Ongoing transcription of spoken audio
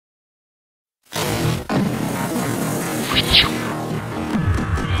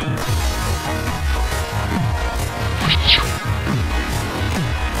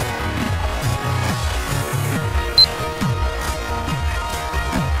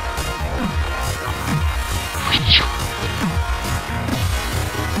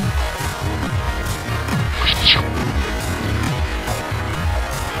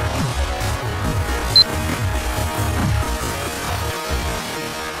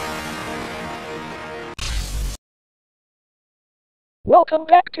Welcome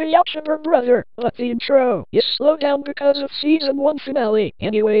back to Yautsuber Brother, but the intro is slowed down because of Season 1 finale.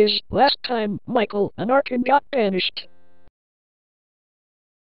 Anyways, last time, Michael and Arkin got banished.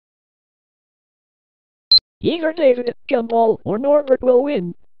 Either David, Gumball, or Norbert will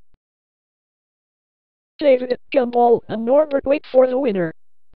win. David, Gumball, and Norbert wait for the winner.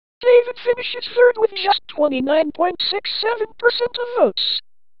 David finishes third with just 29.67% of votes.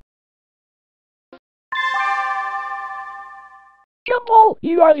 Gumball,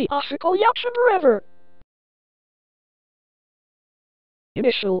 you are the official Yautsuber ever.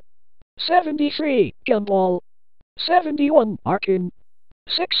 Initial 73, Gumball. 71, Arkin.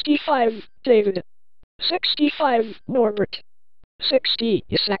 65, David. 65, Norbert. 60,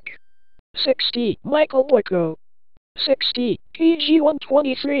 Isaac. 60, Michael Boyko. 60,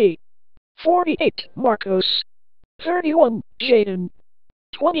 PG123. 48, Marcos. 31, Jaden.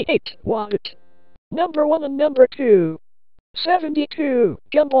 28, Wyatt. Number 1 and number 2. 72,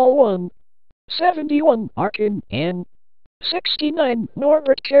 Gumball 1. 71, Arkin, and 69,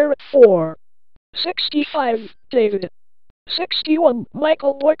 Norbert 4. 65, David. 61,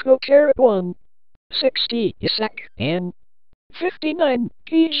 Michael Boyko 1. 60, Isaac, and 59,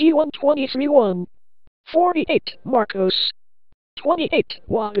 PG123 1. 48, Marcos. 28,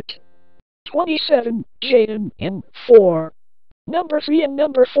 Wyatt. 27, Jaden, and 4. Number 3 and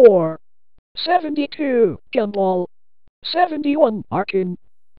number 4. 72, Gumball. 71, Arkin.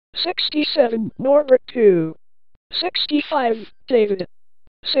 67, Norbert 2. 65, David.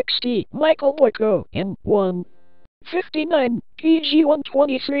 60, Michael Boyko, and 1. 59,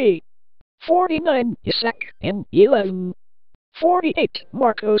 PG123. 49, Isaac, and 11. 48,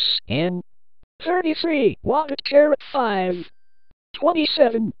 Marcos, and 33, Wyatt 5.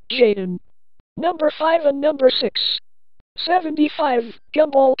 27, Jaden. Number 5 and number 6. 75,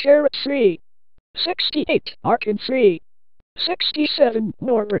 Gumball 3. 68, Arkin 3. 67,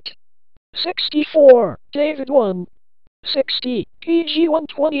 Norbert. 64, David 1. 60,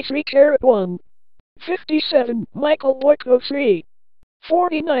 PG123 1. 57, Michael Boyko 3.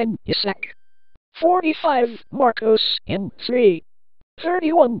 49, Isaac. 45, Marcos, and 3.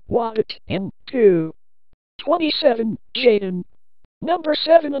 31, Wyatt, and 2. 27, Jaden. Number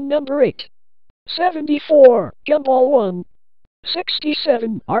 7 and number 8. 74, Gumball 1.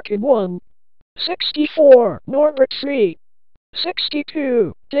 67, Arkin 1. 64, Norbert 3.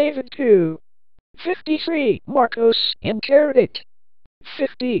 62, David 2. 53, Marcos, and 8.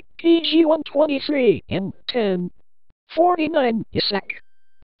 50, PG123, and 10. 49, Isaac.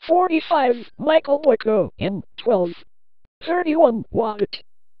 45, Michael Boyko, and 12. 31, Wyatt.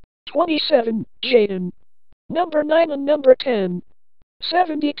 27, Jaden. Number 9 and number 10.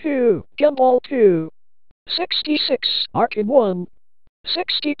 72, Gumball 2. 66, Arkin 1.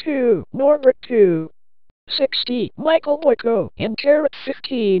 62, Norbert 2. 60, Michael Boyko, and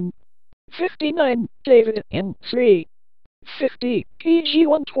 15. 59, David, and 3. 50,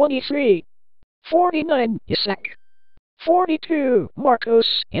 PG123. 49, Isaac. 42,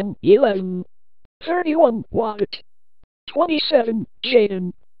 Marcos, and 11. 31, Wyatt. 27,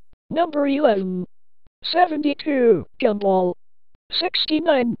 Jaden. Number 11. 72, Gumball.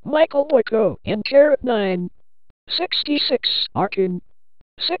 69, Michael Boyko, and 9. 66, Arkin.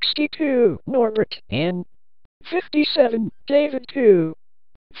 62, Norbert, and 57, David 2.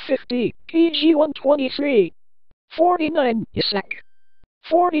 50, PG123. 49, Isaac.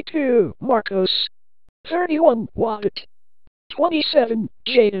 42, Marcos. 31, Wyatt. 27,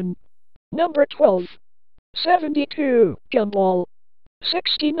 Jaden. Number 12. 72, Gumball.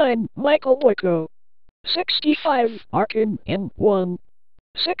 69, Michael Boyko. 65, Arkin, and 1.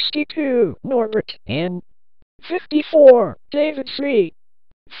 62, Norbert, and 54, David 3.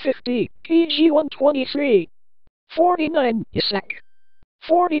 50, PG123. 49, Isaac.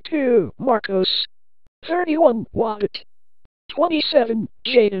 42, Marcos. 31, Wyatt. 27,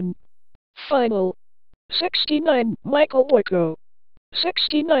 Jaden. Final. 69, Michael Boyko.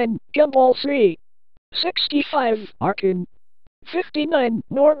 69, Gumball 3. 65, Arkin. 59,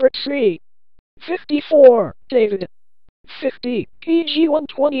 Norbert 3. 54, David. 50,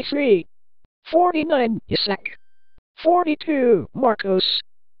 PG123. 49, Isaac. 42, Marcos.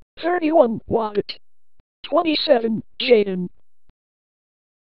 31, Wyatt. 27, Jaden.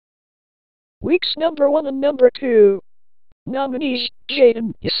 Weeks number 1 and number 2. Nominees,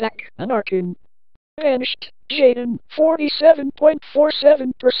 Jaden, Isaac, and Arkin. Vanished, Jaden,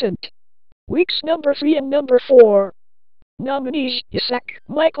 47.47%. Weeks number 3 and number 4. Nominees, Isaac,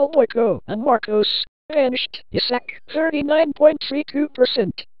 Michael Boyko, and Marcos. Vanished, Isaac,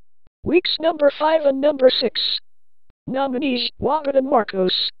 39.32%. Weeks number 5 and number 6. Nominees, Wagat and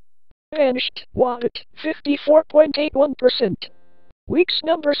Marcos. Vanished, Wagat, 54.81%. Weeks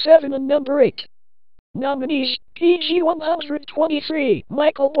number 7 and number 8. Nominees, PG-123,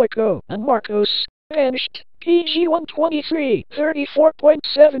 Michael Boyko, and Marcos. Vanished, PG-123,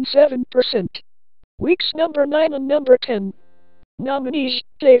 34.77%. Weeks number 9 and number 10. Nominees,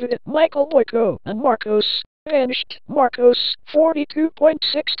 David, Michael Boyko, and Marcos. Vanished, Marcos,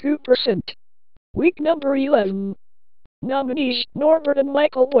 42.62%. Week number 11. Nominees, Norbert and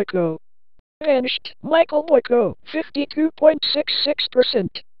Michael Boyko. Vanished, Michael Boyko,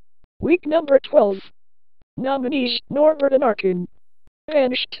 52.66%. Week number 12. Nominees, Norbert and Arkin.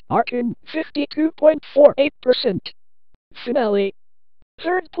 Vanished, Arkin, 52.48%. Finale.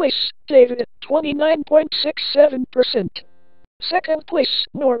 Third place, David, 29.67%. Second place,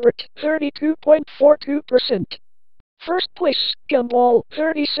 Norbert, 32.42%. First place, Gumball,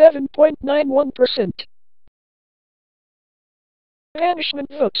 37.91%. Vanishment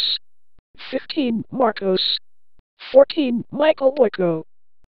votes. 15, Marcos. 14, Michael Boyko.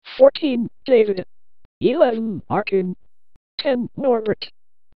 14, David. 11, Arkin. 10, Norbert.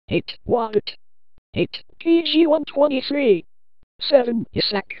 8, Wagat. 8, PG-123. 7,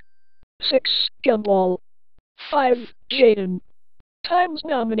 Isaac. 6, Gumball. 5, Jaden. Times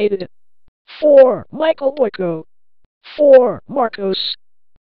nominated. 4, Michael Boyko. 4, Marcos.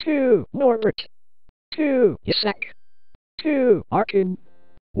 2, Norbert. 2, Isaac. 2, Arkin.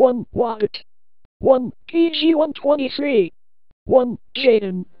 1, Wagat. 1, PG-123. 1,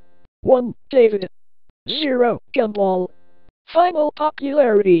 Jaden. 1, David. 0, Gumball. Final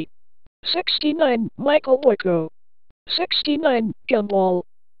popularity. 69, Michael Boyko. 69, Gumball.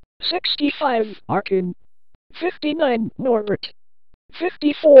 65, Arkin. 59, Norbert.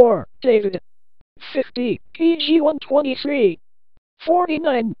 54, David. 50, PG-123.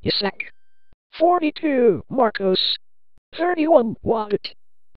 49, Isaac. 42, Marcos. 31, Wagat.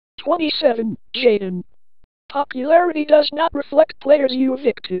 27, Jaden. Popularity does not reflect players you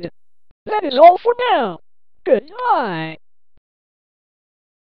evicted. That is all for now. Goodbye.